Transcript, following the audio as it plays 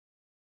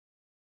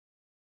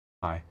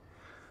Hi,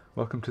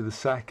 welcome to the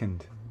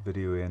second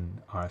video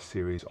in our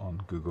series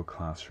on Google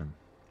Classroom.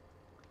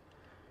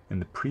 In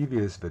the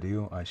previous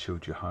video I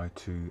showed you how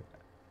to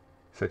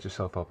set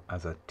yourself up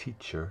as a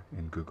teacher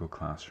in Google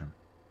Classroom.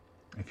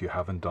 If you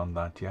haven't done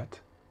that yet,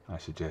 I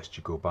suggest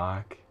you go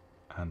back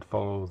and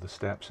follow the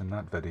steps in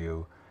that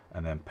video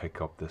and then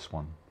pick up this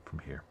one from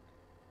here.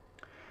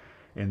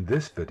 In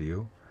this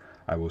video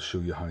I will show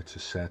you how to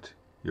set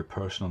your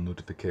personal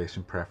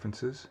notification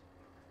preferences,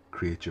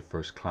 create your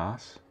first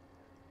class,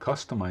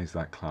 customize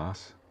that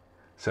class,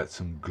 set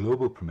some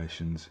global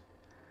permissions,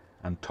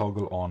 and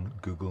toggle on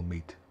Google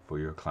Meet for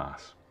your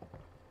class.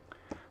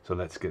 So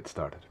let's get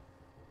started.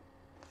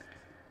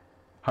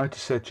 How to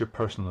set your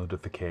personal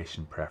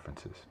notification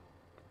preferences.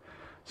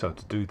 So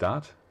to do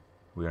that,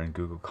 we are in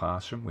Google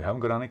Classroom. We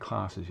haven't got any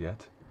classes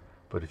yet,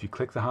 but if you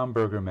click the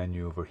hamburger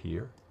menu over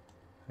here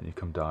and you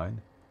come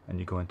down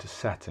and you go into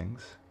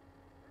settings,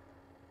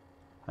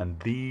 and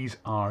these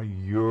are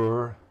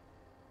your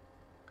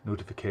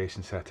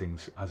notification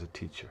settings as a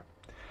teacher.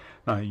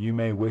 Now you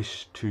may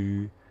wish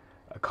to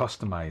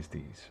customize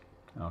these.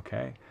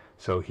 Okay,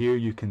 so here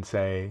you can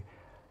say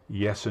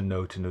yes or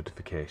no to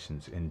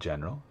notifications in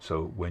general.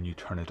 So when you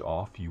turn it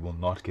off, you will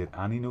not get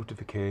any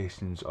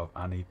notifications of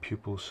any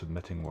pupils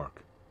submitting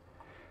work.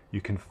 You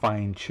can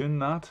fine-tune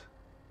that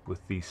with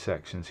these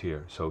sections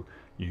here. So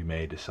you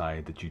may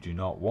decide that you do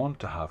not want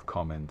to have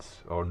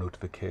comments or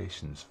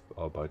notifications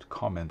about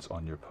comments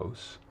on your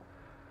posts.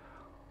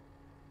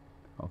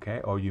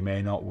 Okay, or you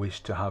may not wish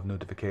to have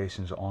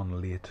notifications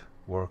on late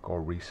work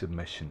or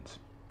resubmissions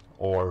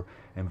or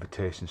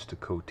invitations to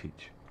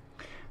co-teach.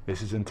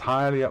 This is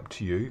entirely up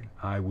to you.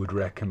 I would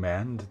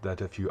recommend that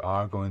if you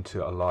are going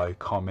to allow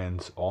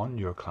comments on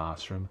your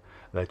classroom,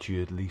 that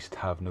you at least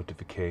have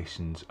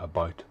notifications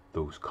about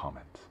those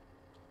comments.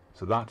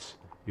 So that's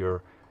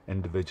your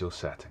individual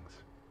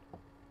settings.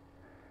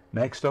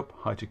 Next up,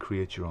 how to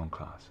create your own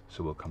class.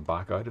 So we'll come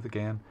back out of it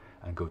again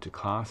and go to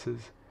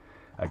classes.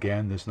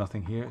 Again, there's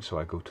nothing here, so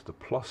I go to the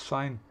plus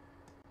sign,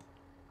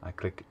 I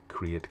click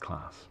create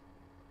class.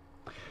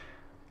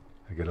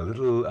 I get a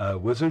little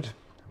wizard.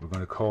 We're going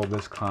to call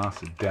this class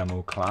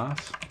demo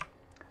class.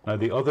 Now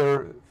the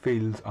other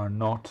fields are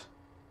not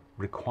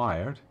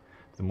required.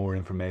 The more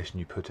information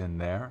you put in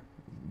there,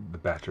 the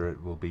better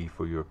it will be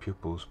for your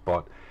pupils,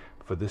 but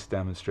for this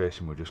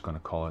demonstration we're just going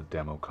to call it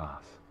demo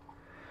class.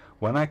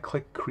 When I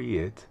click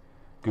create,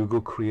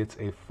 Google creates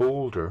a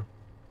folder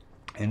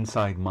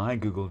inside my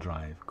Google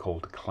Drive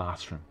called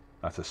Classroom.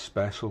 That's a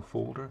special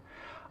folder,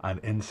 and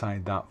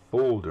inside that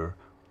folder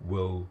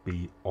will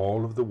be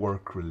all of the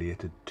work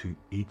related to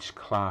each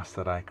class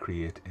that I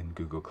create in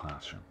Google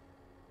Classroom.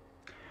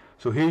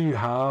 So here you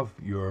have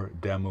your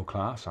demo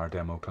class, our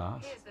demo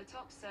class. Here's the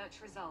top search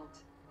result.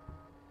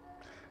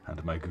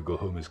 And my Google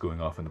Home is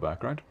going off in the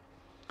background.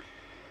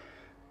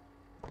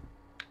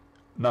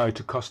 Now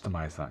to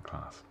customize that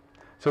class.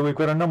 So we've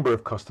got a number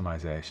of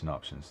customization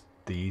options.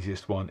 The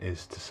easiest one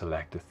is to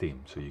select a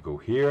theme. So you go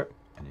here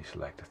and you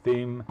select a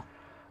theme,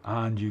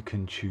 and you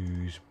can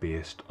choose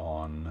based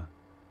on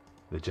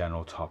the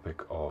general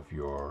topic of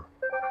your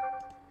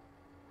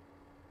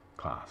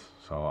class.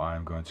 So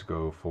I'm going to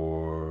go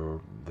for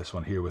this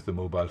one here with the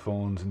mobile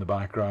phones in the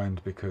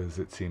background because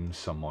it seems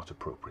somewhat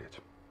appropriate.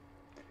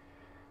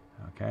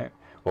 Okay,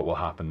 what will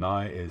happen now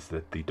is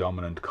that the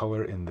dominant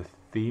color in the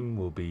theme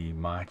will be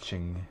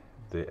matching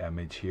the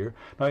image here.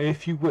 Now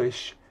if you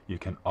wish, you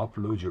can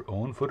upload your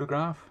own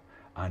photograph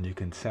and you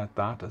can set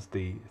that as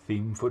the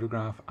theme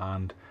photograph,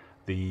 and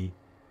the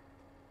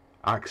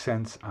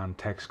accents and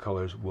text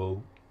colors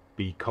will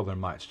be color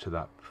matched to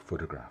that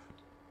photograph.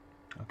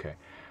 Okay,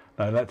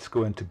 now let's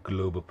go into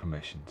global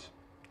permissions.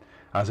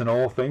 As in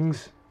all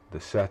things,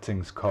 the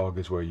settings cog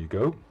is where you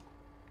go,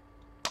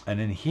 and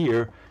in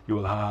here you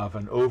will have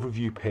an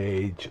overview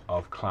page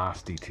of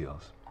class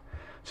details.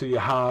 So you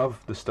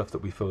have the stuff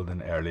that we filled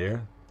in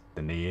earlier,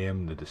 the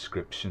name, the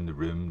description, the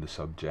room, the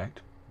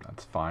subject.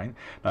 That's fine.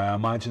 Now I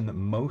imagine that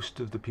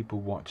most of the people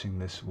watching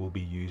this will be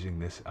using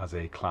this as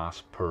a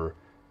class per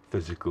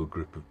physical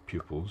group of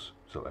pupils,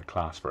 so a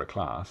class for a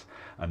class,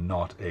 and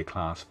not a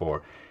class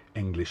for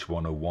English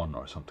 101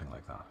 or something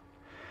like that.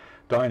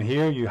 Down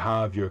here you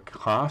have your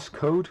class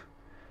code,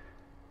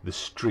 the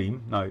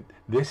stream. Now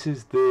this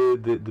is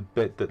the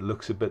bit that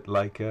looks a bit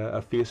like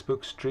a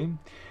Facebook stream.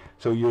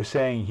 So you're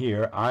saying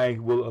here, I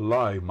will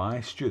allow my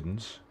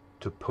students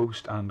to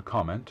post and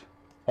comment,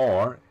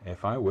 or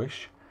if I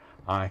wish,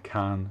 I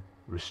can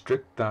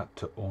restrict that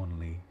to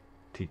only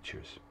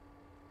teachers.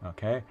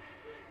 Okay,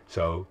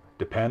 so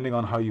depending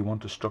on how you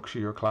want to structure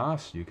your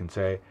class, you can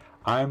say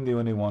I'm the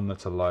only one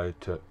that's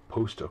allowed to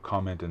post or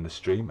comment in the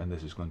stream, and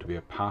this is going to be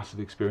a passive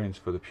experience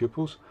for the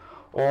pupils,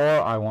 or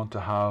I want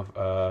to have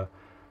a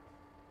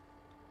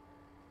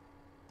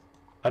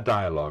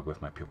dialogue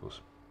with my pupils.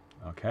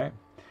 Okay,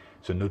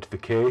 so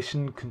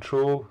notification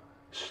control,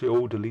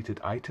 show deleted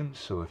items.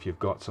 So if you've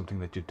got something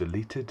that you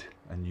deleted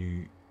and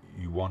you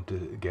want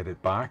to get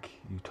it back,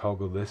 you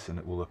toggle this and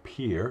it will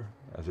appear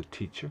as a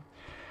teacher.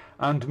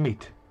 And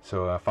meet.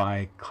 So if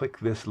I click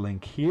this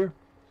link here,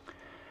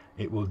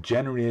 it will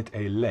generate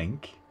a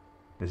link.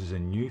 This is a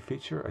new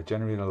feature. I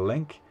generate a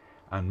link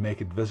and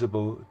make it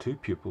visible to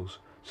pupils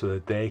so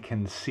that they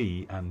can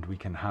see, and we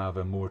can have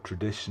a more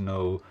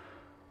traditional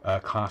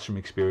classroom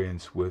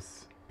experience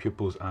with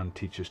pupils and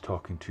teachers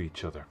talking to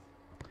each other.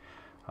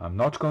 I'm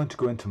not going to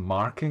go into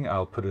marking.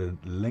 I'll put a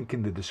link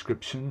in the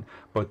description,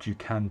 but you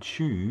can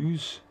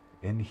choose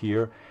in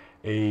here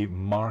a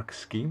mark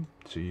scheme.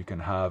 So you can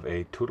have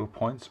a total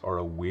points or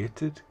a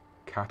weighted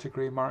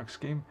category mark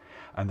scheme,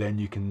 and then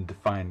you can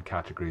define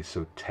categories,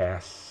 so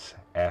tests,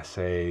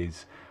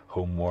 essays,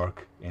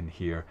 homework in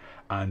here,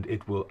 and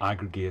it will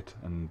aggregate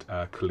and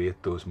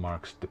collate those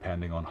marks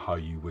depending on how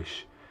you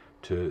wish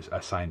to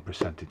assign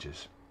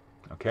percentages.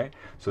 Okay,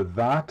 so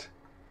that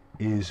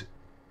is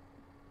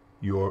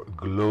your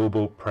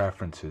global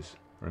preferences.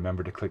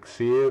 Remember to click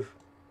save,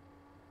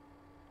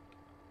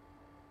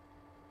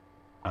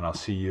 and I'll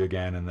see you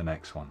again in the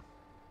next one.